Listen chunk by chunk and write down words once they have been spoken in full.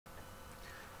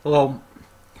Hello,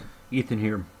 Ethan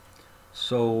here.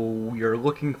 So you're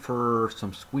looking for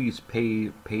some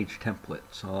page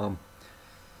templates.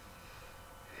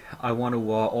 I want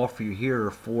to offer you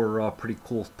here four pretty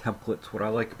cool templates. What I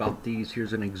like about these,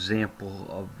 here's an example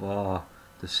of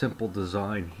the simple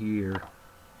design here.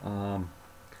 Um,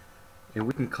 and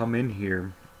we can come in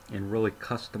here and really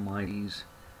customize these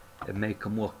and make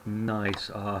them look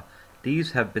nice.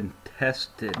 These have been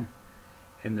tested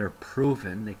and they're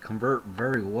proven. They convert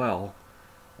very well.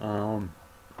 Um,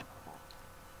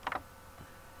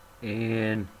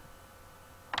 and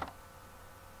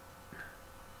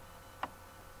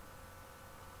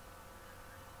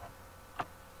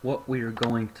what we are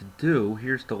going to do,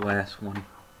 here's the last one.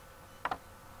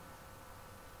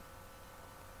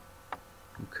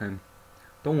 Okay,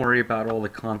 don't worry about all the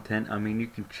content. I mean, you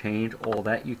can change all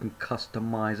that, you can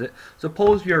customize it.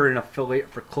 Suppose you're an affiliate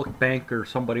for ClickBank or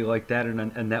somebody like that in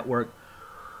a network.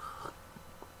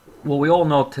 Well, we all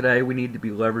know today we need to be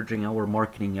leveraging our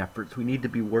marketing efforts. We need to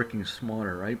be working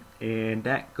smarter, right? And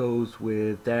that goes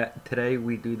with that. Today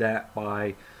we do that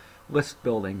by list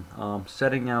building,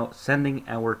 sending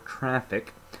our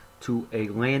traffic to a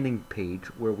landing page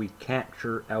where we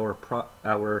capture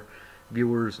our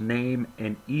viewers' name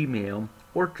and email,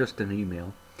 or just an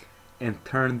email, and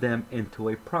turn them into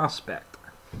a prospect.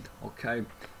 Okay,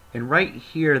 and right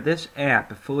here, this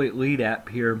app, Affiliate Lead app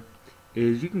here,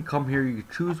 is you can come here, you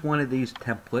choose one of these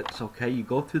templates. Okay, you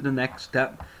go through the next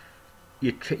step,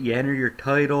 you enter your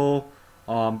title,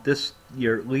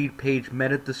 your lead page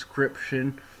meta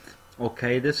description.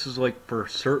 Okay, this is like for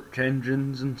search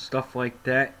engines and stuff like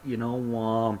that.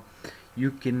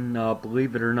 You can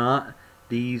believe it or not,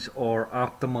 these are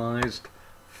optimized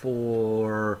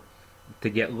for to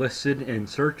get listed in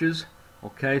searches.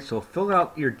 Okay, so fill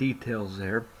out your details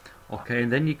there. Okay,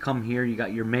 and then you come here, you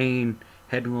got your main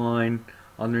headline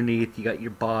underneath, you got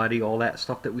your body, all that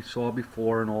stuff that we saw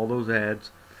before, and all those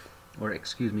ads, or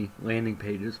excuse me, landing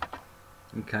pages.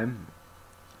 Okay,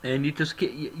 and you just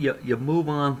you move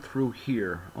on through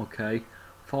here. Okay,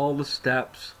 follow the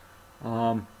steps.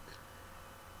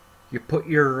 You put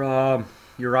your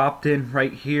opt-in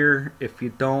right here. If you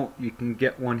don't, you can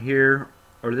get one here,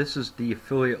 or this is the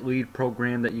affiliate lead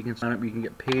program that you can sign up. You can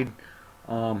get paid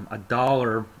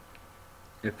 $1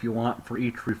 if you want for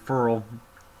each referral.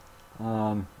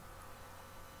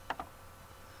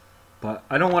 But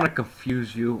I don't want to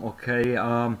confuse you. Okay,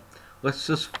 let's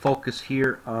just focus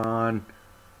here on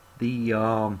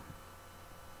the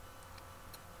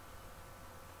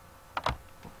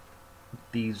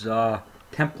these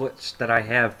templates that I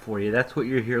have for you. That's what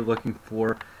you're here looking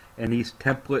for. And these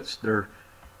templates, they're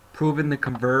proven to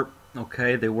convert.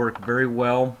 Okay, they work very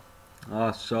well.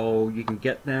 So you can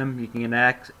get them. You can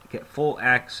get full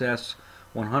access,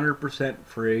 100%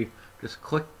 free. Just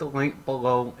click the link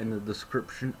below in the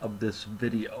description of this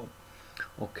video.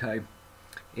 Okay,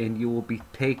 and you will be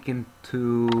taken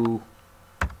to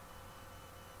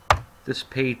this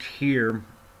page here,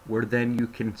 where then you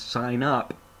can sign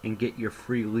up and get your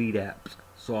free lead apps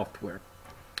software.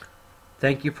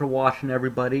 Thank you for watching,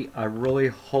 everybody. I really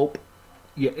hope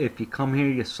if you come here,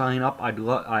 you sign up.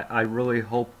 I really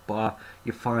hope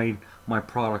you find my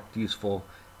product useful,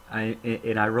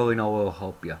 and I really know it will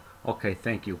help you. Okay,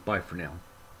 thank you. Bye for now.